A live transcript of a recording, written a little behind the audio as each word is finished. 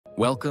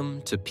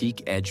Welcome to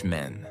Peak Edge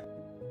Men.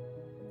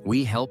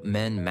 We help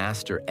men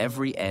master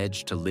every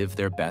edge to live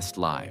their best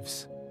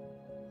lives.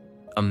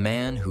 A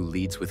man who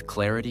leads with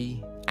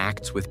clarity,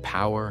 acts with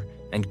power,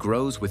 and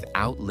grows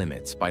without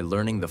limits by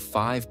learning the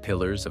 5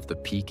 pillars of the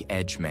Peak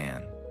Edge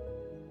Man.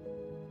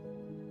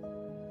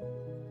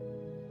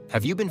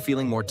 Have you been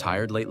feeling more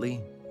tired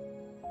lately?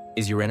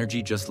 Is your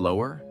energy just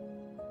lower?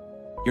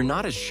 You're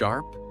not as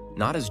sharp,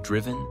 not as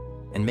driven,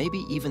 and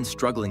maybe even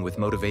struggling with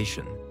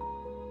motivation.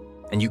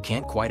 And you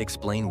can't quite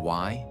explain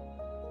why?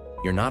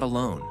 You're not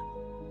alone.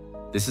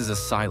 This is a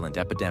silent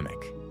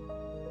epidemic.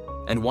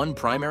 And one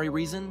primary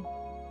reason?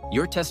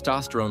 Your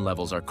testosterone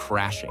levels are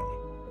crashing.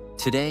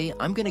 Today,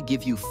 I'm going to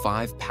give you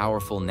 5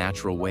 powerful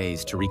natural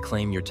ways to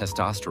reclaim your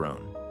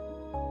testosterone.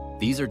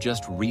 These are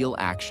just real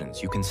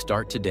actions you can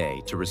start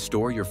today to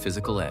restore your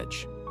physical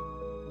edge.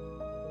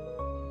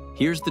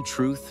 Here's the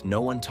truth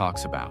no one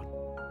talks about.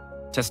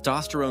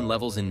 Testosterone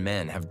levels in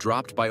men have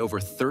dropped by over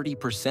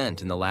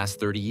 30% in the last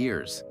 30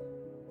 years.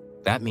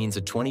 That means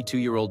a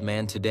 22-year-old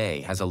man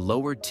today has a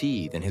lower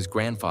T than his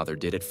grandfather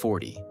did at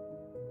 40.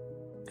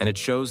 And it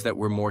shows that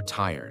we're more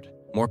tired,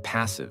 more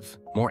passive,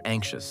 more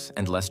anxious,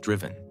 and less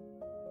driven.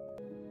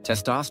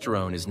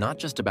 Testosterone is not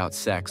just about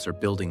sex or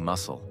building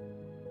muscle.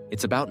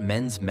 It's about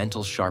men's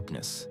mental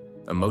sharpness,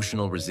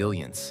 emotional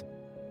resilience,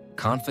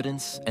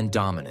 confidence and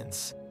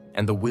dominance,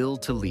 and the will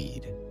to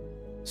lead.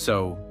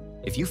 So,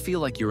 if you feel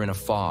like you're in a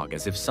fog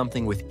as if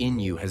something within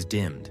you has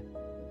dimmed,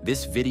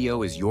 this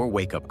video is your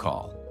wake-up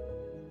call.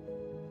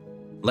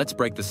 Let's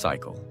break the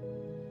cycle.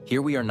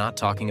 Here we are not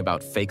talking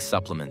about fake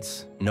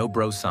supplements, no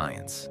bro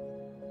science.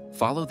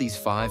 Follow these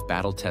 5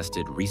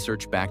 battle-tested,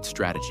 research-backed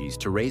strategies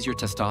to raise your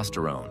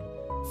testosterone,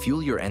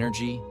 fuel your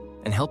energy,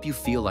 and help you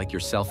feel like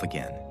yourself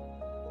again.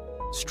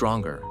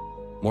 Stronger,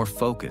 more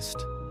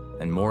focused,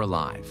 and more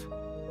alive.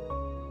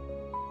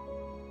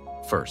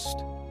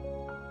 First,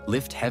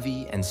 lift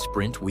heavy and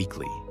sprint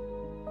weekly.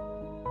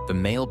 The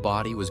male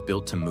body was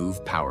built to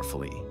move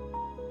powerfully.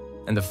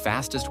 And the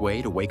fastest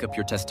way to wake up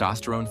your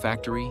testosterone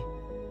factory?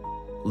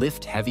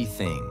 Lift heavy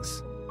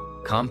things.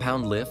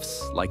 Compound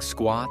lifts like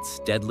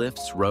squats,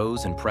 deadlifts,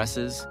 rows, and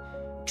presses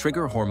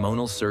trigger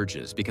hormonal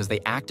surges because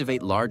they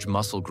activate large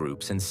muscle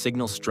groups and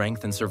signal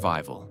strength and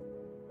survival.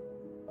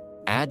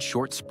 Add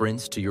short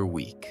sprints to your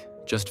week,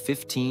 just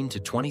 15 to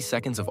 20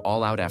 seconds of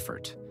all-out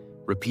effort,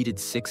 repeated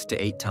 6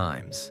 to 8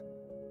 times.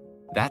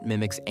 That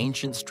mimics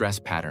ancient stress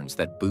patterns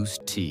that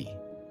boost T.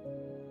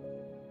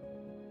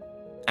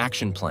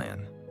 Action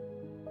plan.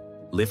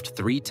 Lift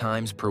 3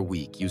 times per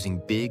week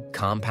using big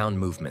compound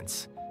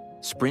movements.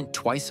 Sprint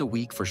twice a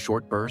week for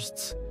short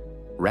bursts.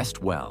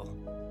 Rest well.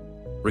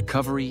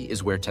 Recovery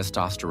is where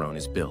testosterone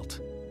is built.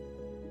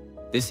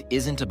 This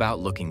isn't about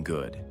looking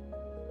good.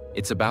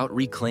 It's about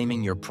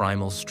reclaiming your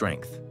primal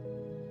strength.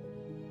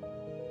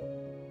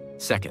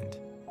 Second,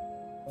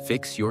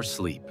 fix your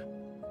sleep.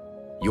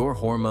 Your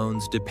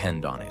hormones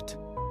depend on it.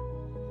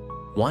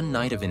 One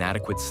night of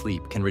inadequate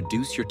sleep can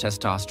reduce your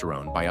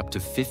testosterone by up to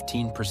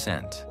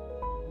 15%.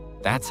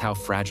 That's how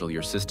fragile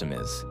your system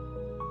is.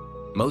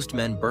 Most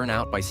men burn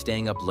out by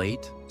staying up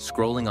late,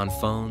 scrolling on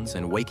phones,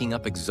 and waking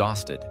up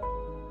exhausted.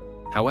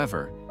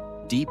 However,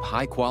 deep,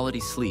 high-quality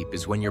sleep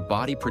is when your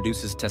body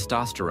produces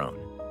testosterone,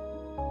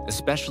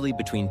 especially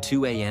between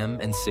 2 a.m.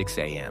 and 6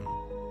 a.m.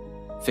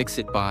 Fix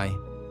it by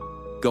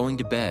going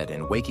to bed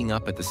and waking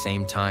up at the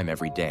same time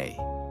every day.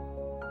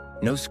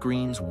 No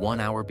screens 1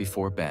 hour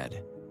before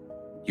bed.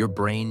 Your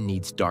brain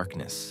needs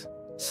darkness.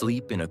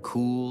 Sleep in a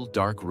cool,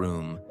 dark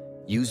room,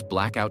 use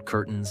blackout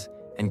curtains,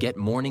 and get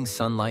morning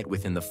sunlight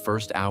within the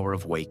first hour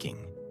of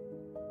waking.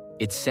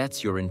 It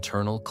sets your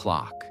internal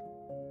clock.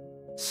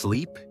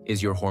 Sleep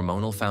is your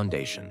hormonal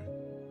foundation.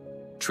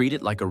 Treat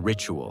it like a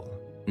ritual,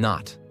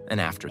 not an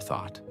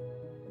afterthought.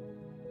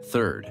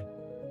 Third,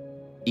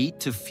 eat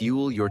to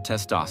fuel your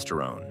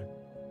testosterone.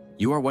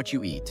 You are what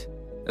you eat,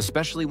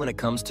 especially when it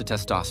comes to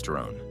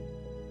testosterone.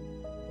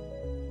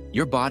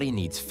 Your body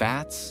needs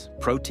fats,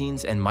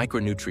 proteins, and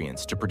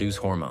micronutrients to produce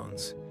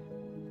hormones.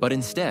 But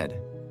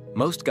instead,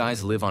 most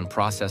guys live on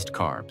processed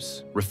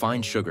carbs,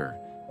 refined sugar,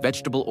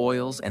 vegetable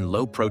oils, and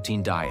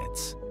low-protein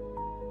diets.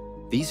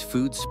 These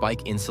foods spike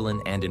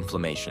insulin and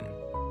inflammation,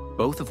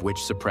 both of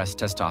which suppress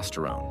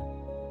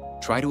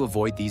testosterone. Try to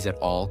avoid these at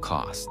all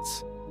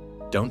costs.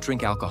 Don't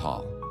drink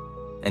alcohol,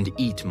 and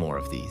eat more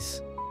of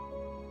these.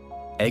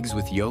 Eggs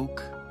with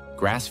yolk,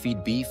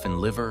 grass-fed beef and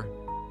liver,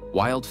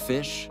 wild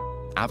fish,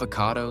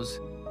 avocados,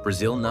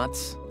 Brazil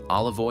nuts,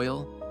 olive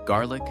oil,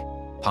 garlic,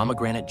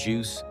 pomegranate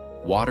juice,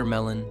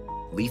 watermelon,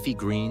 leafy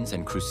greens,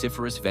 and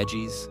cruciferous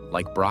veggies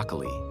like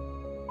broccoli.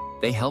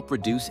 They help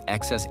reduce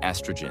excess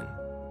estrogen,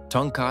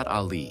 tongkat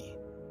ali,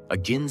 a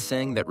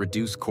ginseng that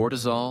reduces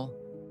cortisol,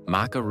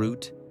 maca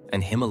root,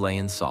 and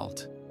Himalayan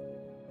salt.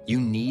 You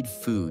need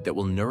food that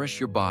will nourish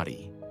your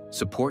body,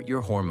 support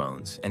your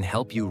hormones, and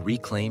help you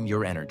reclaim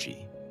your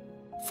energy.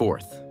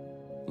 Fourth,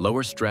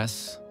 lower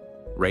stress,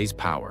 raise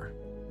power.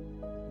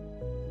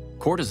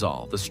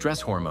 Cortisol, the stress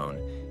hormone,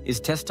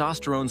 is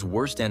testosterone's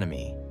worst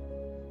enemy.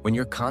 When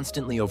you're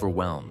constantly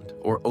overwhelmed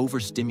or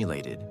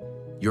overstimulated,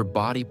 Your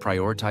body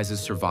prioritizes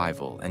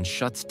survival and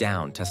shuts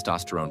down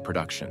testosterone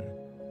production.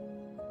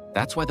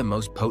 That's why the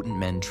most potent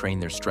men train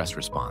their stress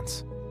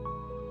response.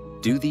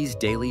 Do these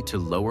daily to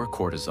lower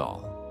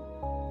cortisol.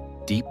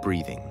 Deep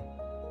breathing.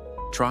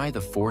 Try the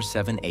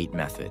 4-7-8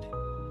 method.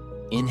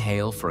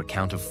 Inhale for a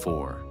count of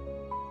 4.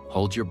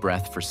 Hold your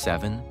breath for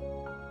 7,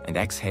 and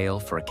exhale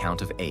for a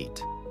count of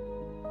 8.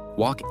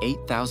 Walk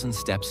 8,000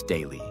 steps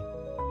daily.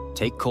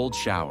 Take cold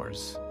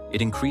showers.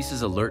 It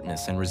increases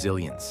alertness and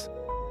resilience.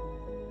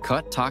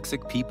 Cut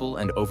toxic people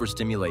and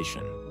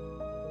overstimulation.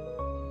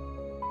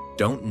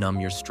 Don't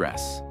numb your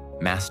stress.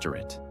 Master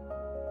it.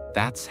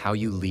 That's how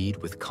you lead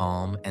with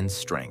calm and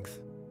strength.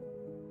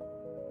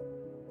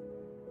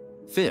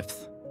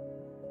 Fifth,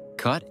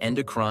 cut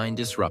endocrine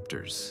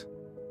disruptors,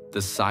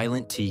 the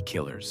silent T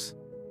killers.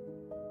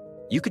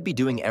 You could be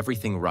doing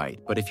everything right,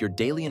 but if your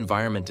daily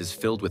environment is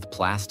filled with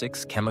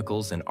plastics,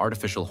 chemicals, and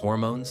artificial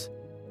hormones,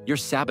 you're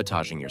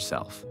sabotaging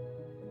yourself.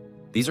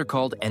 These are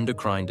called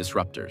endocrine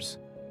disruptors,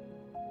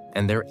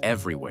 and they're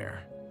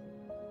everywhere.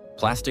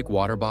 Plastic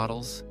water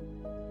bottles,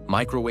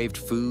 microwaved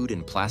food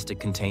in plastic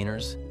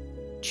containers,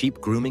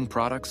 cheap grooming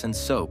products and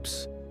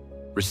soaps,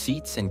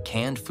 receipts and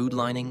canned food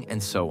lining,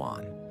 and so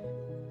on.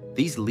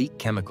 These leak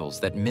chemicals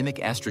that mimic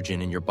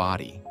estrogen in your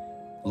body,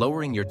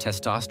 lowering your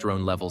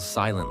testosterone levels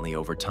silently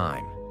over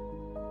time.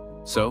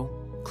 So,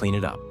 clean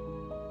it up.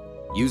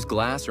 Use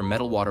glass or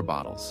metal water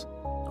bottles.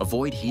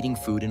 Avoid heating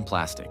food in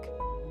plastic.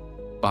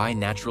 Buy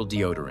natural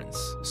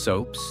deodorants,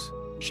 soaps,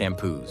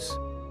 shampoos.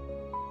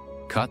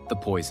 Cut the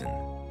poison.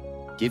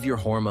 Give your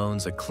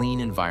hormones a clean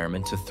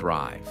environment to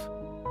thrive.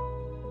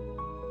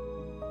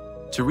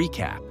 To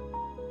recap,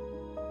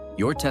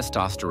 your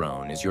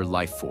testosterone is your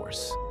life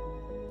force,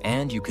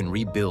 and you can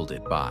rebuild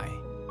it by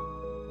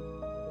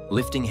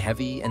lifting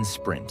heavy and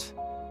sprint.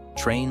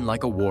 Train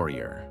like a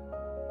warrior.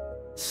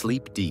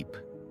 Sleep deep.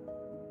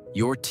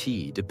 Your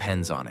T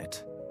depends on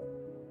it.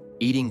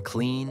 Eating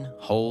clean,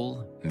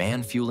 whole,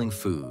 man-fueling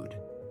food.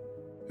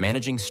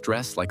 Managing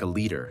stress like a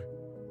leader.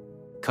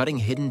 Cutting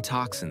hidden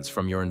toxins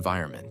from your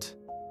environment.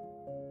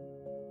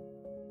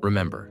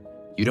 Remember,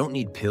 you don't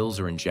need pills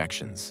or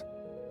injections.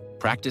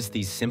 Practice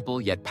these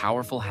simple yet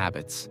powerful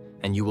habits,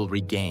 and you will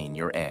regain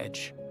your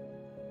edge.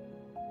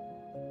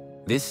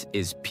 This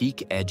is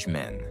Peak Edge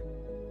Men.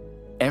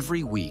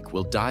 Every week,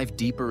 we'll dive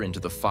deeper into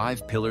the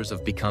 5 pillars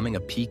of becoming a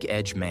peak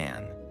edge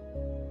man.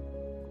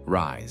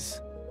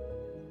 Rise.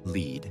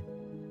 Lead.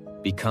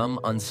 Become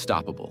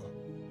unstoppable.